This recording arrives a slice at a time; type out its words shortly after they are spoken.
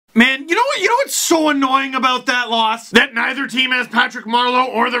You know what's so annoying about that loss? That neither team has Patrick Marleau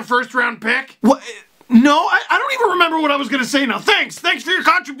or their first-round pick? What? No, I don't even remember what I was gonna say now. Thanks for your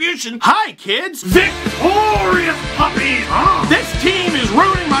contribution. Hi, kids. Victorious puppies. This team is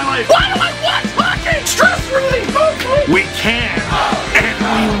ruining my life. Why do I watch hockey? Stress relief. We can,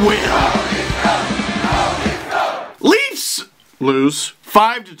 and we will. Leafs lose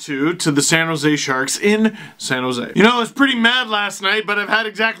 5-2 to the San Jose Sharks in San Jose. You know, I was pretty mad last night, but I've had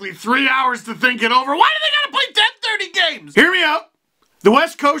exactly 3 hours to think it over. Why do they gotta play 10:30 games? Hear me out. The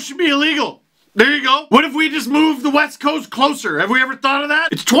West Coast should be illegal. There you go. What if we just move the West Coast closer? Have we ever thought of that?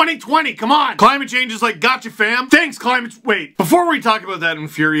 It's 2020, come on. Climate change is like, gotcha fam. Thanks, climate. Wait, before we talk about that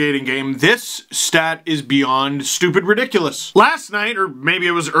infuriating game, this stat is beyond stupid ridiculous. Last night, or maybe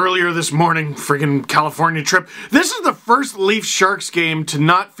it was earlier this morning, friggin' California trip, this is the first Leafs-Sharks game to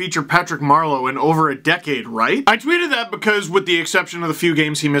not feature Patrick Marleau in over a decade, right? I tweeted that because, with the exception of the few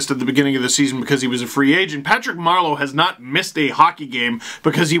games he missed at the beginning of the season because he was a free agent, Patrick Marleau has not missed a hockey game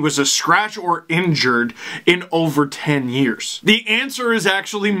because he was a scratch or injured in over 10 years. The answer is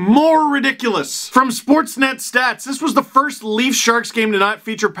actually more ridiculous. From Sportsnet Stats, this was the first Leafs-Sharks game to not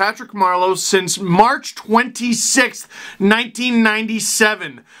feature Patrick Marleau since March 26th,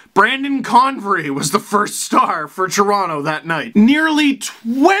 1997. Brandon Convery was the first star for Toronto that night. Nearly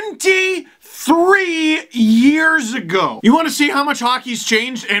 23 years ago. You want to see how much hockey's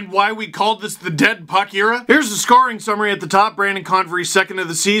changed and why we called this the dead puck era? Here's the scoring summary at the top. Brandon Convery, second of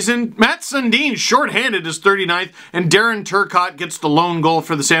the season. Matt Sundin, shorthanded, is 39th, and Darren Turcotte gets the lone goal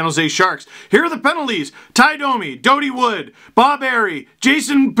for the San Jose Sharks. Here are the penalties. Ty Domi, Dodie Wood, Bob Airey,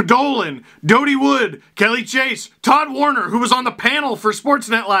 Jason Podolin, Dodie Wood, Kelly Chase, Todd Warner, who was on the panel for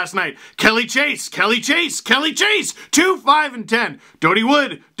Sportsnet last night. Kelly Chase, 2, 5, and 10. Dodie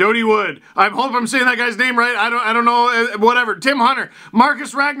Wood. I hope I'm saying that guy's name right. I don't know, whatever. Tim Hunter,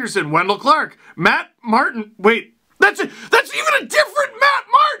 Marcus Ragnarsson, Wendell Clark, Matt Martin. Wait, that's even a different Matt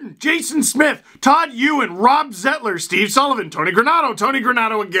Martin. Jason Smith, Todd Ewan, Rob Zettler, Steve Sullivan, Tony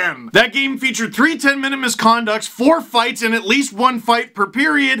Granato again. That game featured 3 10-minute misconducts, 4 fights, and at least 1 fight per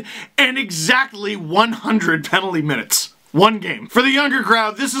period, and exactly 100 penalty minutes. One game. For the younger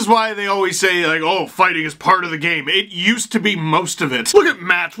crowd, this is why they always say, like, oh, fighting is part of the game. It used to be most of it. Look at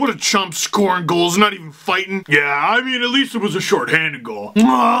Matt, what a chump scoring goals, not even fighting. Yeah, I mean, at least it was a shorthanded goal.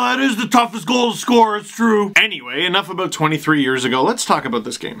 Oh, that is the toughest goal to score, it's true. Anyway, enough about 23 years ago. Let's talk about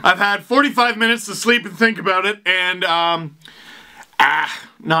this game. I've had 45 minutes to sleep and think about it, and,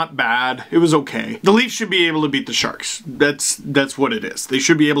 not bad. It was okay. The Leafs should be able to beat the Sharks. That's what it is. They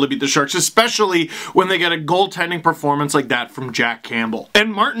should be able to beat the Sharks, especially when they get a goaltending performance like that from Jack Campbell.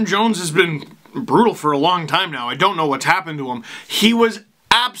 And Martin Jones has been brutal for a long time now. I don't know what's happened to him. He was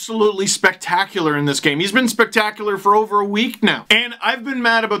absolutely spectacular in this game. He's been spectacular for over a week now. And I've been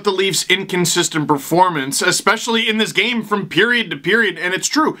mad about the Leafs' inconsistent performance, especially in this game from period to period, and it's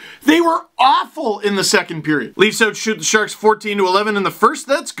true. They were awful in the second period. Leafs outshoot the Sharks 14-11 in the first,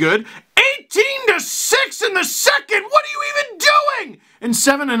 that's good. 18-6 in the second, what are you even doing? And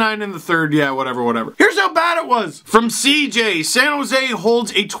 7-9 in the third, yeah, whatever. Here's how bad it was. From CJ, San Jose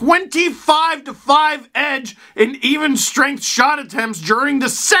holds a 25-5 edge in even strength shot attempts during the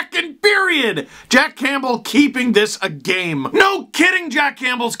second period. Jack Campbell keeping this a game. No kidding, Jack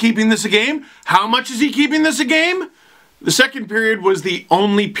Campbell's keeping this a game. How much is he keeping this a game? The second period was the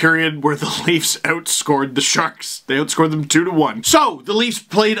only period where the Leafs outscored the Sharks. They outscored them 2-1. So, the Leafs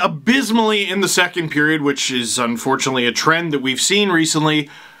played abysmally in the second period, which is unfortunately a trend that we've seen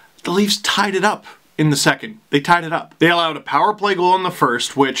recently. The Leafs tied it up in the second. They tied it up. They allowed a power play goal in the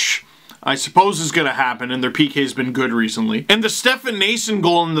first, which I suppose is going to happen, and their PK has been good recently. And the Stefan Nason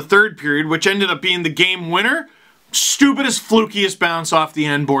goal in the third period, which ended up being the game winner, stupidest, flukiest bounce off the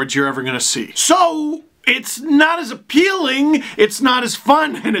end boards you're ever going to see. So, it's not as appealing, it's not as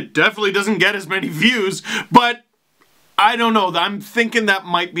fun, and it definitely doesn't get as many views, but I don't know, I'm thinking that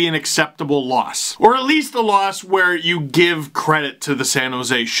might be an acceptable loss. Or at least a loss where you give credit to the San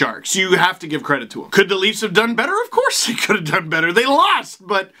Jose Sharks. You have to give credit to them. Could the Leafs have done better? Of course they could have done better. They lost,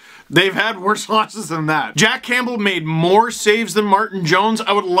 but they've had worse losses than that. Jack Campbell made more saves than Martin Jones.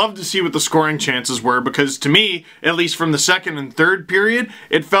 I would love to see what the scoring chances were, because to me, at least from the second and third period,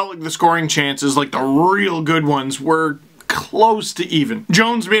 it felt like the scoring chances, like the real good ones, were close to even.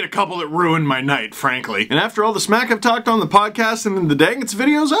 Jones made a couple that ruined my night, frankly. And after all the smack I've talked on the podcast and in the Dangits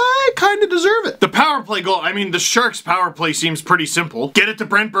videos, I kinda deserve it. The power play goal, I mean, the Sharks' power play seems pretty simple. Get it to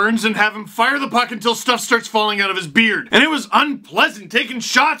Brent Burns and have him fire the puck until stuff starts falling out of his beard. And it was unpleasant, taking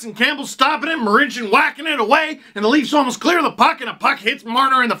shots and Campbell stopping it, Marincin whacking it away, and the Leafs almost clear the puck, and a puck hits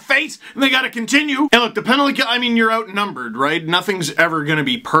Marner in the face, and they gotta continue. And look, the penalty kill, I mean, you're outnumbered, right? Nothing's ever gonna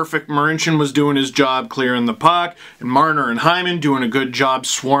be perfect. Marincin was doing his job clearing the puck, and Marner and Hyman doing a good job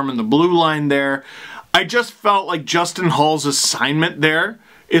swarming the blue line there. I just felt like Justin Hall's assignment there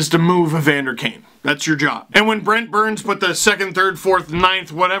is to move Evander Kane. That's your job. And when Brent Burns put the second, third, fourth,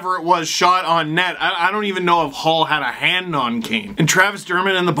 ninth, whatever it was, shot on net, I don't even know if Hall had a hand on Kane. And Travis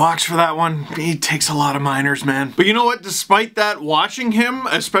Dermott in the box for that one, he takes a lot of minors, man. But you know what? Despite that, watching him,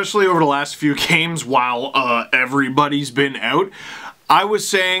 especially over the last few games while everybody's been out, I was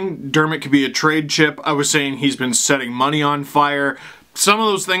saying Dermott could be a trade chip. I was saying he's been setting money on fire. Some of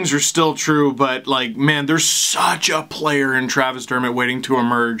those things are still true, but like, man, there's such a player in Travis Dermott waiting to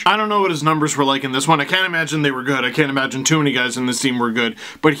emerge. I don't know what his numbers were like in this one. I can't imagine they were good. I can't imagine too many guys in this team were good.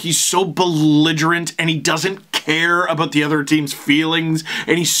 But he's so belligerent and he doesn't care about the other team's feelings,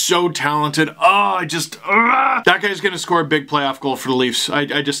 and he's so talented. Oh, that guy's gonna score a big playoff goal for the Leafs.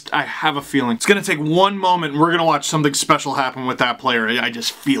 I have a feeling. It's gonna take one moment and we're gonna watch something special happen with that player. I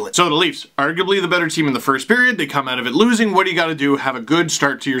just feel it. So the Leafs, arguably the better team in the first period. They come out of it losing. What do you gotta do? Have a good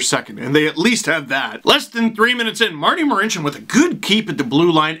start to your second, and they at least have that. Less than 3 minutes in, Marty Marincin with a good keep at the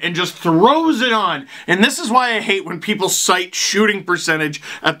blue line and just throws it on. And this is why I hate when people cite shooting percentage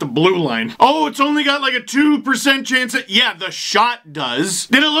at the blue line. Oh, it's only got like a 2% chance that, yeah, the shot does.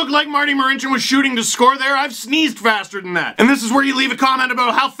 Did it look like Marty Marincin was shooting to score there? I've sneezed faster than that. And this is where you leave a comment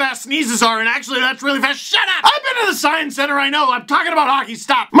about how fast sneezes are, and actually that's really fast. Shut up! I've been to the Science Center, I know. I'm talking about hockey.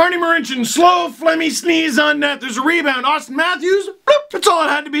 Stop. Marty Marincin, slow, phlegmy sneeze on net. There's a rebound. Austin Matthews, bloop. That's all it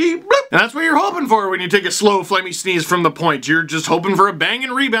had to be. Bloop. And that's what you're hoping for when you take a slow, phlegmy sneeze from the point. You're just hoping for a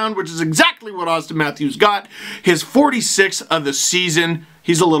banging rebound, which is exactly what Austin Matthews got. His 46th of the season.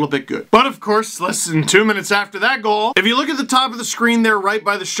 He's a little bit good. But of course, less than 2 minutes after that goal, if you look at the top of the screen there right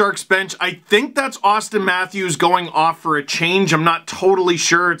by the Sharks bench, I think that's Austin Matthews going off for a change. I'm not totally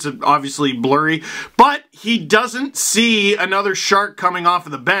sure. It's obviously blurry. But he doesn't see another Shark coming off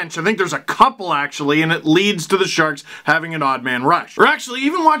of the bench. I think there's a couple actually, and it leads to the Sharks having an odd man rush. Or actually,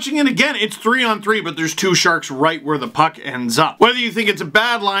 even watching it again, it's 3-on-3, but there's two Sharks right where the puck ends up. Whether you think it's a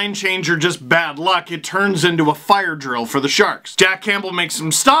bad line change or just bad luck, it turns into a fire drill for the Sharks. Jack Campbell makes some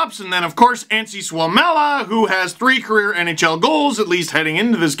stops, and then of course Anssi Suomela, who has 3 career NHL goals, at least heading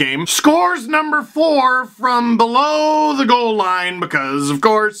into this game, scores number 4 from below the goal line because, of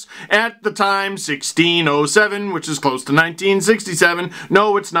course, at the time, 1607, which is close to 1967.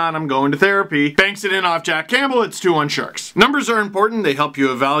 No, it's not. I'm going to therapy. Banks it in off Jack Campbell. It's 2-1 Sharks. Numbers are important. They help you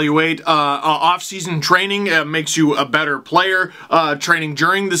evaluate. Off-season training makes you a better player. Training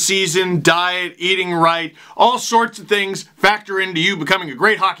during the season, diet, eating right, all sorts of things factor into you becoming a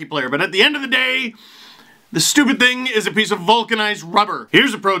great hockey player. But at the end of the day, the stupid thing is a piece of vulcanized rubber.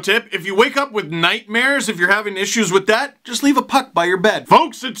 Here's a pro tip. If you wake up with nightmares, if you're having issues with that, just leave a puck by your bed.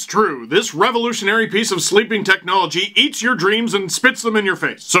 Folks, it's true. This revolutionary piece of sleeping technology eats your dreams and spits them in your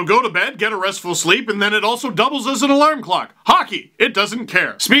face. So go to bed, get a restful sleep, and then it also doubles as an alarm clock. Hockey, it doesn't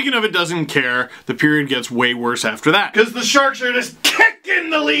care. Speaking of it doesn't care, the period gets way worse after that. Because the Sharks are just kicking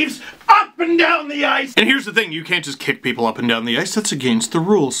the Leafs up and down the ice. And here's the thing, you can't just kick people up and down the ice. That's against the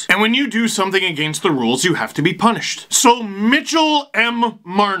rules. And when you do something against the rules, you have to be punished. So Mitchell M.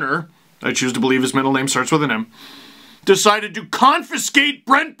 Marner, I choose to believe his middle name starts with an M, decided to confiscate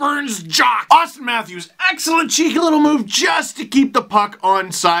Brent Burns' jock. Austin Matthews, excellent cheeky little move just to keep the puck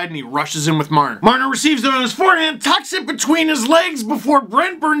onside, and he rushes in with Marner. Marner receives it on his forehand, tucks it between his legs before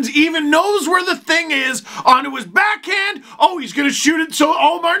Brent Burns even knows where the thing is, onto his backhand. Oh, he's gonna shoot it, so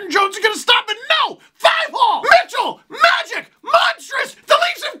Martin Jones is gonna stop it. No! 5-hole! Mitchell! Magic! Monstrous! The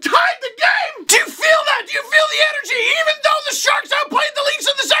Leafs have tied the game! Do you feel that? Do you feel the energy? Even though the Sharks outplayed the Leafs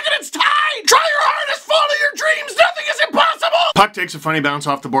in the second, it's tied! Try your hardest, follow your dreams, nothing is impossible! Puck takes a funny bounce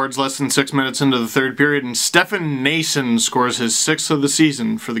off the boards less than 6 minutes into the third period, and Stefan Nason scores his 6th of the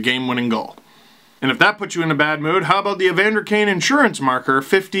season for the game-winning goal. And if that puts you in a bad mood, how about the Evander Kane insurance marker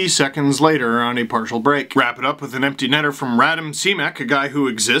 50 seconds later on a partial break? Wrap it up with an empty netter from Radim Simek, a guy who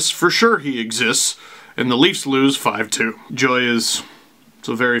exists, for sure he exists, and the Leafs lose 5-2. Joy is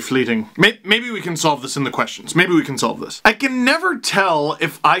so very fleeting. Maybe we can solve this in the questions. Maybe we can solve this. I can never tell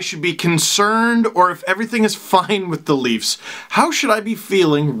if I should be concerned or if everything is fine with the Leafs. How should I be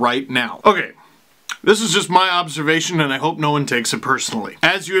feeling right now? Okay. This is just my observation, and I hope no one takes it personally.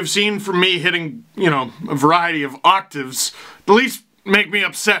 As you have seen from me hitting, you know, a variety of octaves, the Leafs make me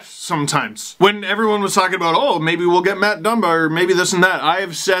upset sometimes. When everyone was talking about, oh, maybe we'll get Matt Dunbar, or maybe this and that, I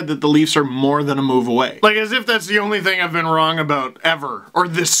have said that the Leafs are more than a move away. Like, as if that's the only thing I've been wrong about ever, or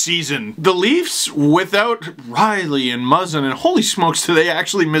this season. The Leafs, without Riley and Muzzin, and holy smokes, do they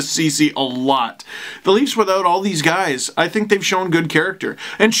actually miss Ceci a lot. The Leafs, without all these guys, I think they've shown good character.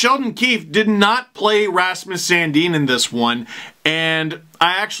 And Sheldon Keefe did not play Rasmus Sandin in this one, and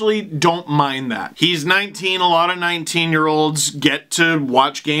I actually don't mind that. He's 19, a lot of 19-year-olds get to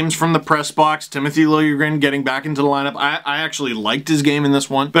watch games from the press box. Timothy Liljegren getting back into the lineup. I actually liked his game in this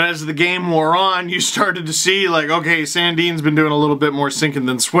one. But as the game wore on, you started to see, like, okay, Sandin's been doing a little bit more sinking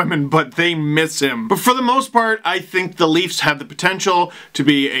than swimming, but they miss him. But for the most part, I think the Leafs have the potential to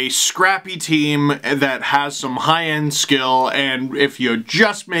be a scrappy team that has some high-end skill, and if you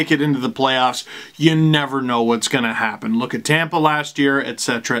just make it into the playoffs, you never know what's going to happen. Look at Tampa last year,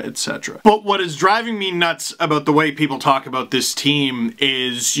 etc., etc. But what is driving me nuts about the way people talk about this team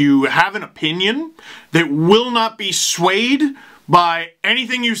is you have an opinion that will not be swayed by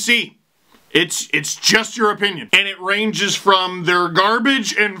anything you see. It's just your opinion. And it ranges from they're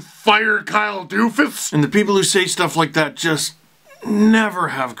garbage and fire Kyle Doofus. And the people who say stuff like that just never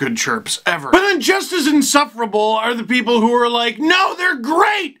have good chirps, ever. But then just as insufferable are the people who are like, no, they're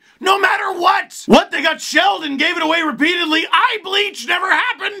great! No matter what! What, they got shelled and gave it away repeatedly? Eye bleach never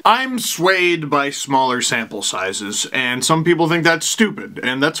happened! I'm swayed by smaller sample sizes, and some people think that's stupid,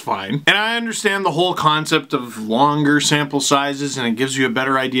 and that's fine. And I understand the whole concept of longer sample sizes, and it gives you a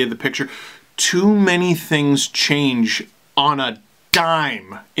better idea of the picture. Too many things change on a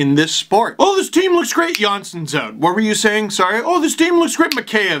dime in this sport. Oh, this team looks great. Jansson's out. What were you saying? Sorry. Oh, this team looks great.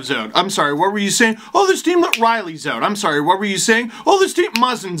 Makheyev's out. I'm sorry. What were you saying? Oh, this team look Riley's out. I'm sorry. What were you saying? Oh, this team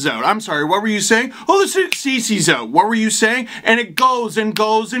Muzzin's out. I'm sorry. What were you saying? Oh, this team Ceci's out. What were you saying? And it goes and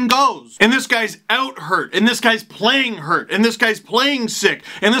goes and goes. And this guy's out hurt. And this guy's playing hurt. And this guy's playing sick.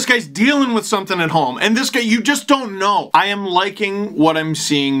 And this guy's dealing with something at home. And this guy, you just don't know. I am liking what I'm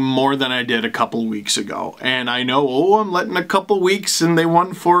seeing more than I did a couple weeks ago. And I know, oh, I'm letting a couple weeks and they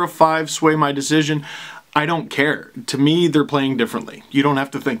won 4 of 5 sway my decision. I don't care. To me, they're playing differently. You don't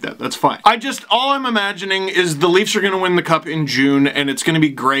have to think that. That's fine. All I'm imagining is the Leafs are going to win the Cup in June, and it's going to be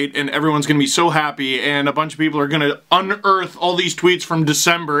great, and everyone's going to be so happy, and a bunch of people are going to unearth all these tweets from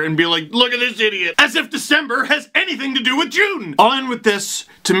December and be like, look at this idiot, as if December has anything to do with June. I'll end with this.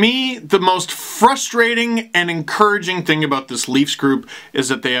 To me, the most frustrating and encouraging thing about this Leafs group is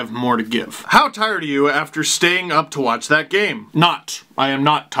that they have more to give. How tired are you after staying up to watch that game? Not. I am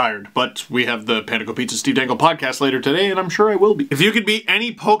not tired, but we have the Peterborough Petes Steve Dangle podcast later today, and I'm sure I will be. If you could be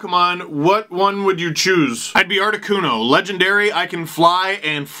any Pokemon, what one would you choose? I'd be Articuno. Legendary, I can fly,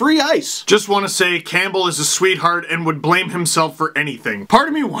 and free ice. Just want to say Campbell is a sweetheart and would blame himself for anything. Part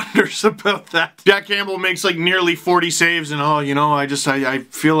of me wonders about that. Jack Campbell makes like nearly 40 saves, and oh, you know, I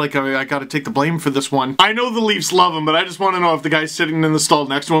feel like I gotta take the blame for this one. I know the Leafs love him, but I just want to know if the guy sitting in the stall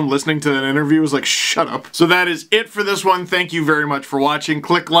next to him listening to that interview was like, shut up. So that is it for this one. Thank you very much for watching.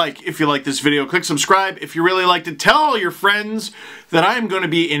 Click like if you like this video. Click subscribe if you really liked it. Tell all your friends that I am going to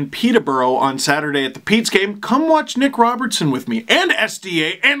be in Peterborough on Saturday at the Petes game. Come watch Nick Robertson with me, and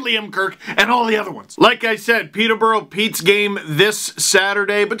SDA, and Liam Kirk, and all the other ones. Like I said, Peterborough Petes game this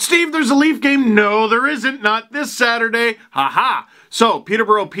Saturday. But Steve, there's a Leaf game. No, there isn't. Not this Saturday. So,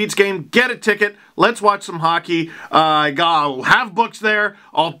 Peterborough Petes game, get a ticket. Let's watch some hockey. I'll have books there.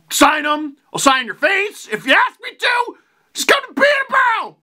 I'll sign them. I'll sign your face if you ask me to. Just come to Peterborough!